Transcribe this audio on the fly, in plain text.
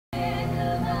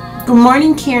Good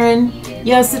morning, Karen.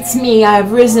 Yes, it's me.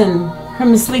 I've risen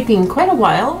from sleeping quite a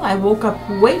while. I woke up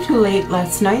way too late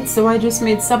last night, so I just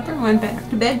made supper and went back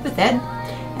to bed with Ed.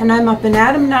 And I'm up and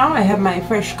at 'em now. I have my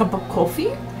fresh cup of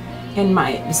coffee in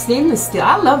my stainless steel.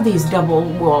 I love these double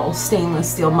wall stainless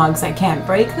steel mugs. I can't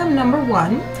break them, number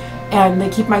one. And they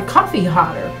keep my coffee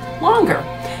hotter, longer.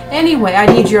 Anyway, I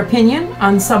need your opinion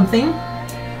on something.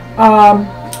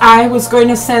 I was going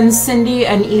to send Cindy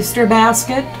an Easter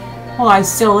basket. Well, I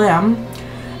still am,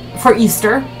 for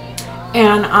Easter.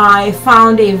 And I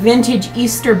found a vintage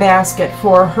Easter basket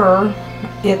for her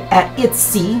at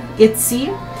Etsy.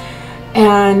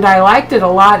 And I liked it a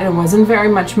lot. It wasn't very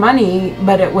much money,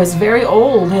 but it was very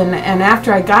old. And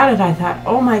after I got it, I thought,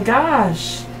 oh my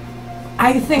gosh,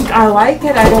 I think I like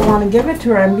it. I don't want to give it to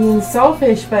her. I'm being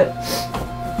selfish, but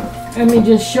let me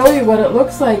just show you what it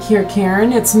looks like here,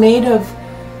 Karen. It's made of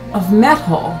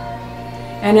metal.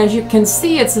 And as you can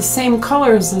see, it's the same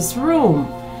color as this room.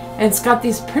 And it's got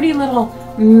these pretty little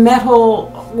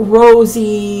metal,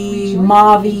 rosy,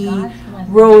 mauve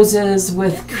roses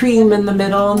with cream in the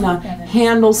middle. And the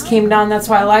handles came down. That's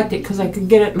why I liked it, because I could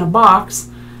get it in a box.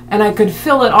 And I could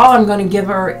fill it. All I'm going to give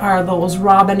her are those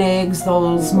robin eggs,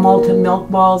 those malted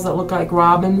milk balls that look like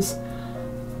robins.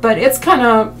 But it's kind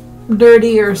of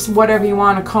dirty, or whatever you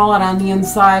want to call it, on the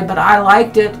inside. But I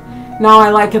liked it. Now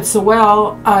I like it so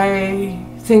well, I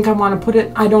think I want to put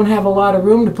it. I don't have a lot of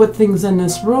room to put things in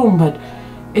this room, but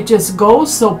it just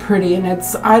goes so pretty. And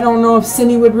I don't know if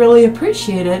Cindy would really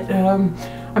appreciate it.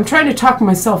 I'm trying to talk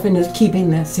myself into keeping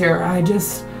this here. I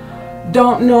just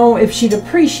don't know if she'd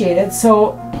appreciate it.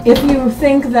 So if you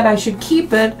think that I should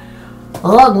keep it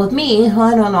along with me,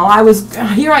 I don't know.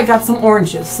 I got some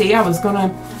oranges. See, I was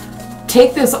gonna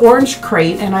take this orange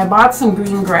crate, and I bought some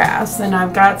green grass, and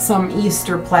I've got some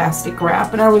Easter plastic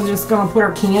wrap, and I was just going to put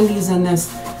her candies in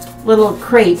this little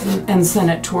crate and send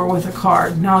it to her with a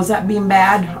card. Now, is that being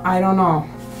bad? I don't know.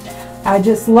 I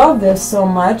just love this so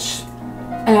much,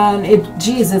 and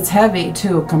geez, it's heavy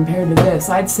too compared to this.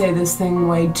 I'd say this thing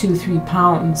weighed 2-3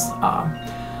 pounds,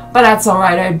 but that's all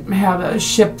right. I have a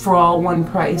ship for all one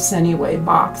price anyway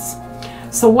box.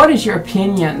 So what is your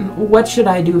opinion? What should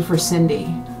I do for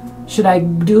Cindy? Should I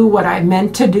do what I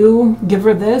meant to do, give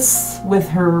her this with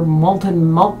her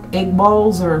molten milk egg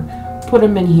balls, or put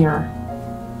them in here?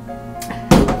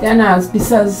 Then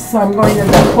because I'm going to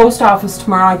the post office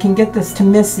tomorrow, I can get this to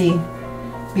Missy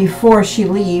before she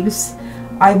leaves.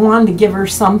 I wanted to give her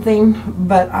something,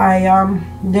 but I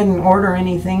didn't order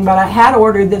anything. But I had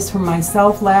ordered this for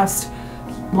myself last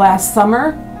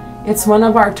summer. It's one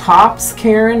of our tops,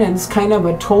 Karen, and it's kind of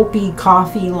a taupey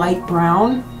coffee light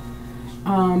brown.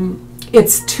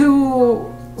 It's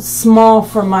too small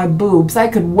for my boobs. I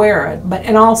could wear it,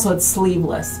 and also it's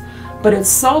sleeveless. But it's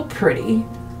so pretty.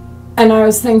 And I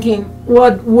was thinking,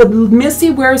 would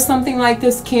Missy wear something like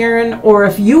this, Karen? Or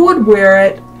if you would wear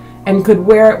it and could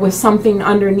wear it with something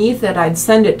underneath it, I'd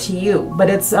send it to you. But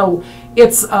it's a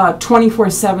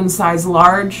 24/7 size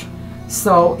large.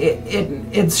 So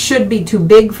it should be too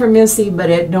big for Missy, but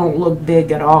it don't look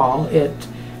big at all. It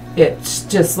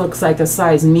just looks like a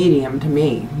size medium to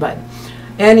me. But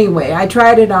anyway, I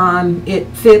tried it on. It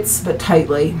fits, but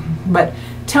tightly. But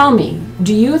tell me,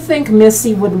 do you think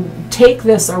Missy would take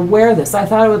this or wear this? I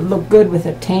thought it would look good with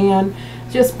a tan,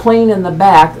 just plain in the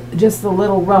back, just a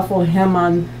little ruffle hem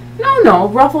on. No,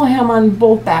 ruffle hem on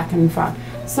both back and front.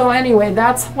 So anyway,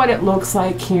 that's what it looks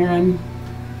like, Karen.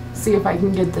 See if I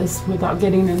can get this without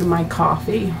getting into my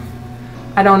coffee.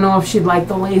 I don't know if she'd like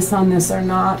the lace on this or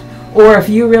not. Or if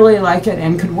you really like it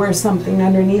and could wear something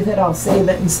underneath it, I'll save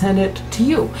it and send it to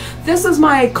you. This is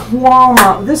my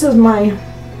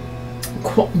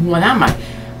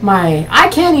I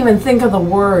can't even think of the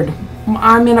word.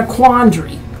 I'm in a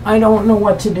quandary. I don't know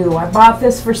what to do. I bought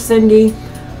this for Cindy,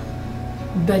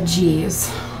 but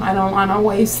geez, I don't want to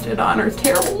waste it on her.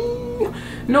 Terrible.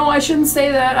 No, I shouldn't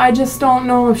say that. I just don't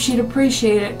know if she'd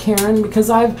appreciate it, Karen, because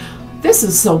this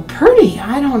is so pretty.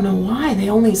 I don't know why. They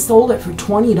only sold it for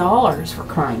 $20, for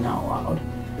crying out loud.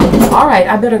 All right,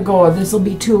 I better go. This will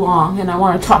be too long, and I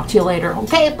want to talk to you later.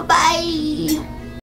 Okay, bye-bye.